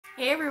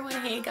Hey everyone,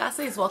 hey guys,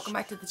 welcome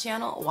back to the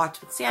channel. Watch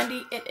with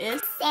Sandy. It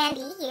is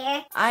Sandy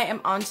here. I am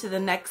on to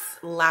the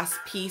last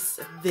piece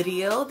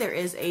video. There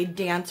is a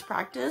dance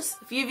practice.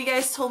 A few of you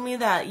guys told me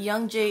that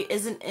Young Jay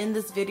isn't in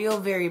this video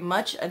very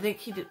much. I think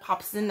he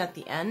pops in at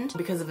the end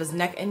because of his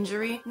neck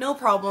injury. No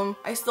problem.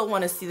 I still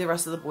want to see the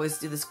rest of the boys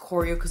do this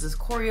choreo because this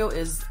choreo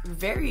is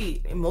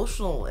very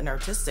emotional and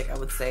artistic, I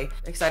would say.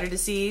 Excited to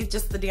see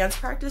just the dance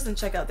practice and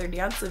check out their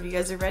dance. So if you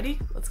guys are ready,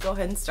 let's go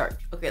ahead and start.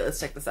 Okay, let's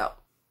check this out.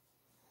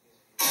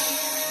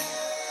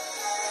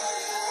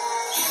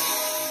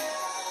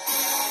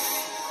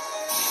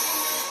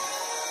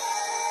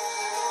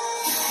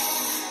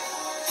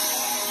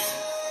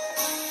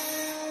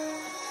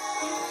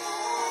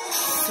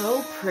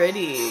 So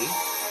pretty.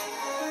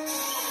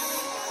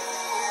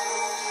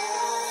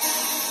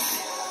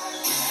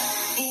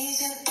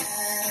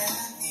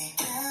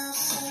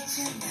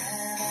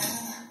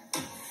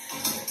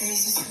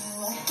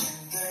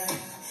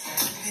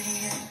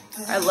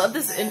 I love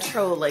this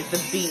intro, like the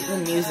beat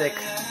and music.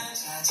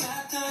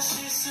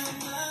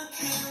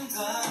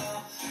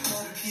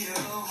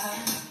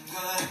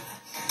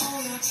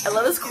 I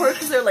love this chord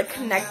because they're like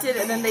connected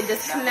and then they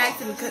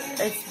disconnect and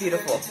it's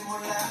beautiful.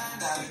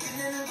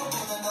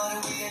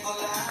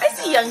 I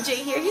see Young Jay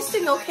here, he's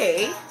doing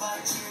okay.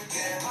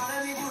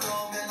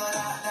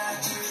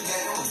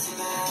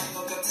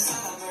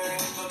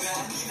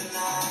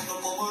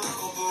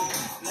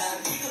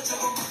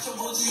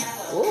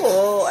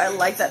 Oh, I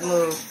like that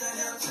move.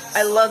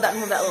 I love that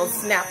move, that little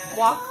snap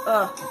walk.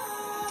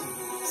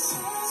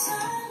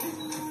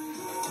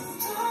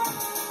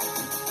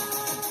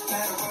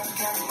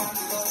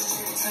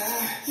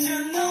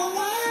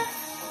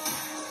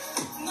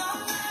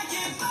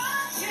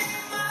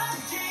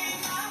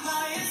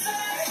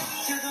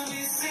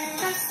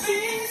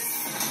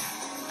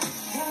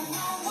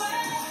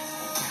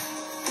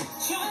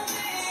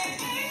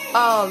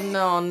 Oh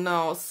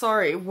no,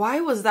 sorry. Why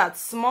was that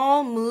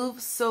small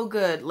move so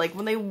good? Like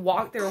when they were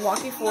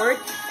walking forward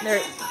and they're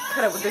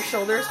cut up with their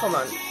shoulders. Hold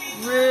on.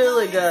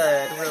 Really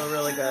good.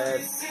 Really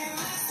good.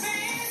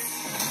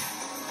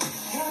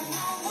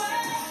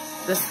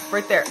 This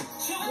right there.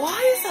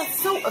 Why is that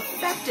so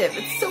effective?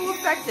 It's so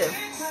effective.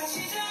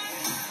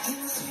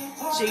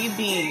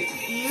 JB,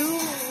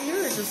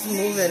 you're just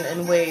moving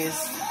in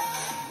ways.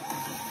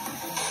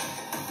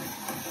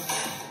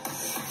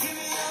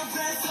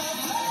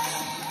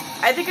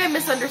 I think I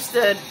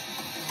misunderstood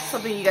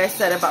something you guys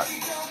said about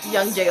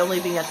Young Jay only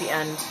being at the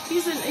end.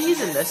 He's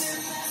in this.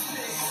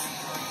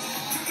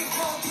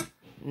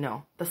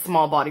 No, the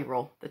small body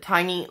roll. The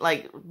tiny,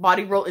 like,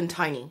 body roll in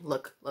tiny.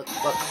 Look.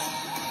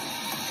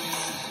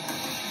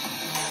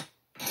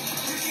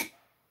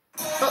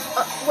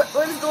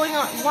 What is going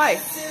on?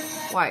 Why?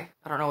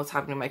 I don't know what's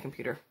happening to my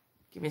computer.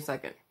 Give me a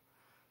second.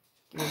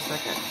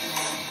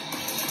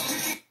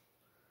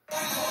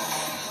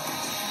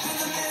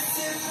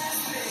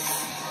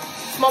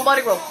 Small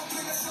body roll.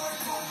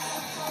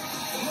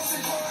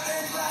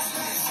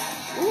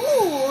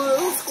 Ooh, a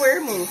little square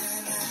move.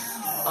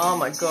 Oh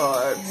my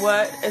god.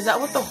 What? Is that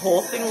what the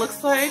whole thing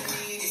looks like?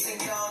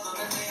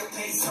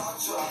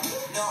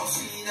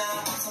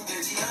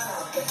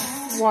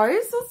 Why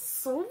is that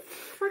so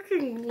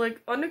freaking,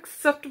 like,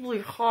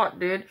 unacceptably hot,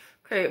 dude?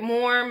 Okay,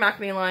 more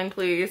Macne line,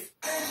 please.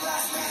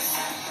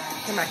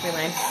 Okay, Macne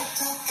line.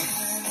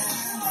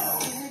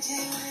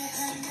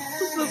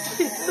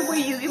 The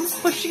way Yugi's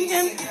pushing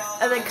him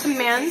and then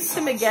commands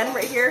him again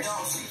right here.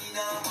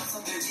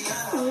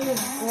 Oh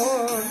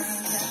god.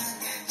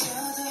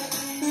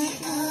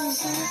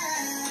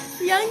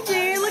 Young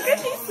Jay, look at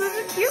he's such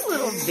a cute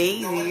little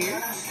baby.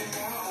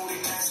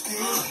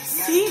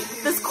 See,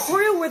 this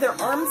choreo where their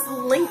arms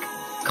link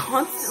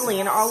constantly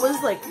and always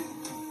like,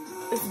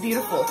 it's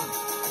beautiful.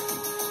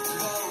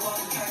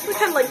 We're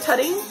kind of like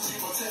tutting,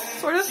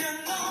 sort of.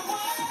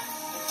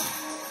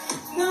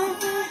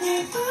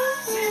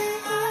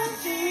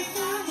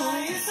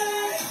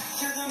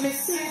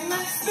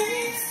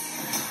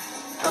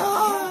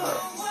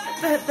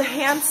 Oh, the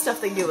hand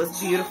stuff they do is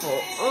beautiful.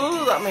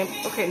 Oh, that made,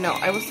 okay, no,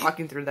 I was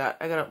talking through that.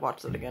 I gotta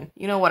watch that again.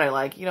 You know what I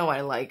like. I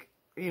like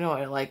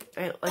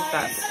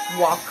that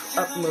walk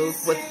up move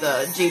with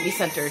the JB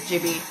center.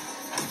 JB,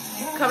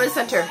 come to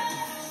center.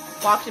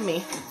 Walk to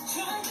me.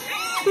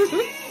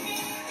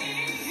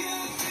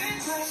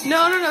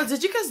 No.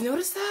 Did you guys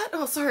notice that?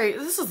 Oh, sorry.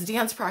 This was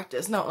dance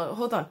practice. No,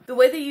 hold on. The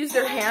way they use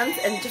their hands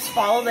and just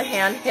follow the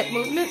hand hip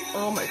movement.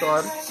 Oh my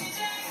god.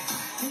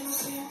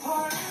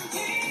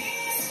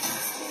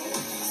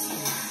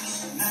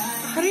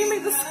 How do you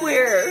make the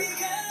square?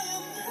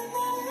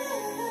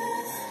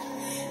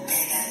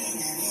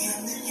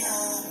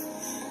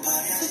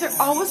 So they're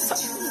always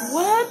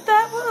what?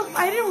 That was,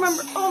 I didn't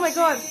remember. Oh my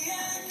god.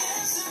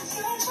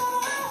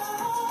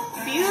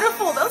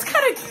 Beautiful. That was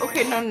kind of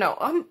okay. No.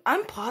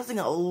 I'm pausing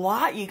a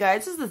lot, you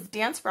guys. This is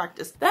dance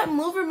practice. That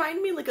move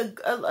reminded me like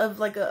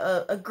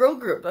a girl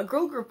group. A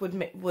girl group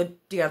would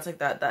dance like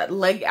that. That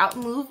leg out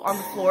move on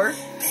the floor.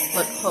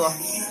 Look, hold on.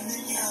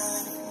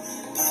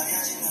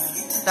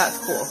 That's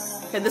cool.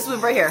 Okay, this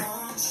move right here.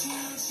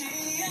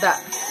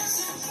 That.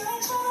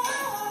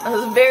 That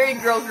was a very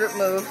girl group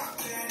move.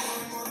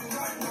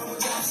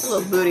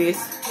 Little booties.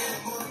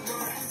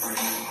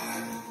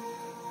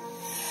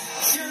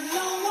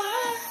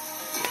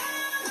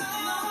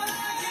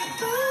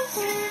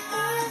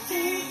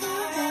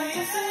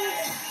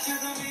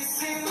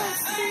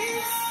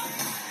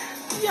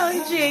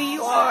 Young Jay,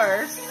 you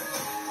are.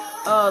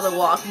 Oh, the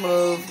walk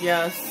move.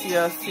 Yes,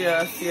 yes,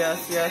 yes,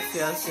 yes, yes,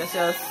 yes, yes,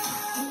 yes.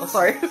 Oh,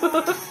 sorry.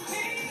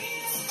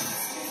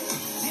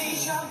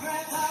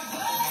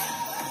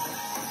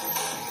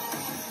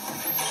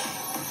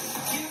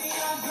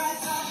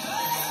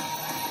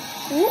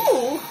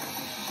 Ooh.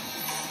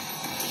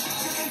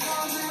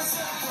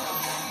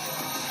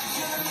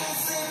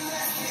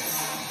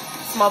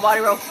 Small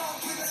body roll.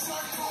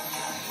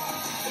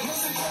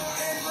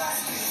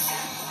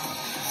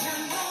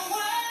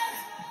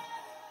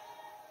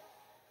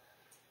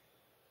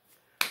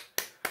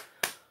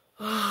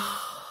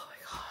 Oh my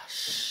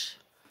gosh.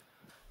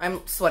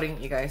 I'm sweating,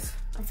 you guys.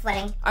 I'm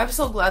sweating. I'm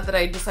so glad that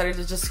I decided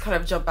to just kind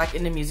of jump back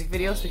into music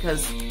videos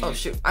because, oh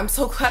shoot. I'm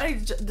so glad I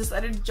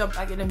decided to jump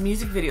back into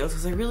music videos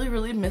because I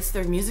really miss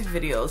their music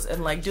videos,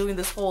 and like doing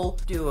this whole,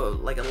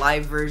 like a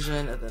live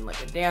version and then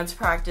like a dance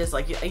practice,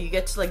 like you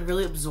get to like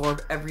really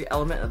absorb every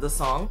element of the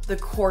song. The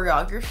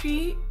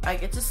choreography, I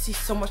get to see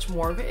so much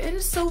more of it. It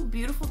is so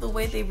beautiful the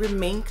way they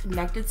remain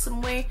connected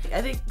some way.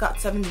 I think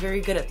GOT7 is very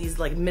good at these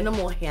like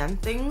minimal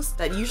hand things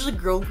that usually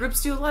girl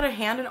groups do a lot of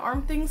hand and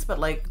arm things, but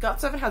like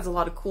GOT7 has a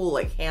lot of cool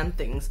like hand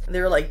things. And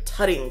they were like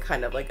tutting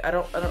kind of like, I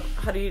don't,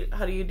 how do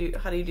you do,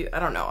 I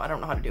don't know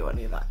how to do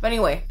any of that. But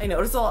anyway, I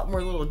noticed a lot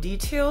more little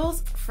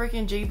details.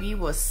 Freaking JB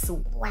was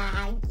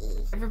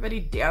swaggy. Everybody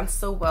danced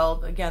so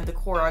well. Again, the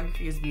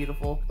choreography is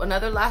beautiful.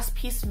 Another last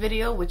piece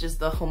video, which is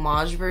the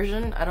homage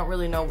version. I don't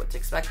really know what to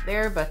expect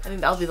there, but I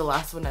think that'll be the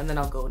last one, and then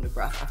I'll go into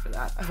breath after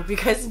that. I hope you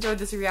guys enjoyed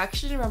this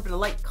reaction. Remember to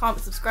like,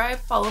 comment, subscribe,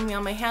 follow me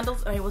on my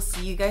handles, and I will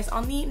see you guys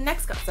on the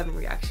next GOT7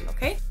 reaction,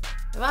 okay?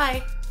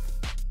 Bye-bye.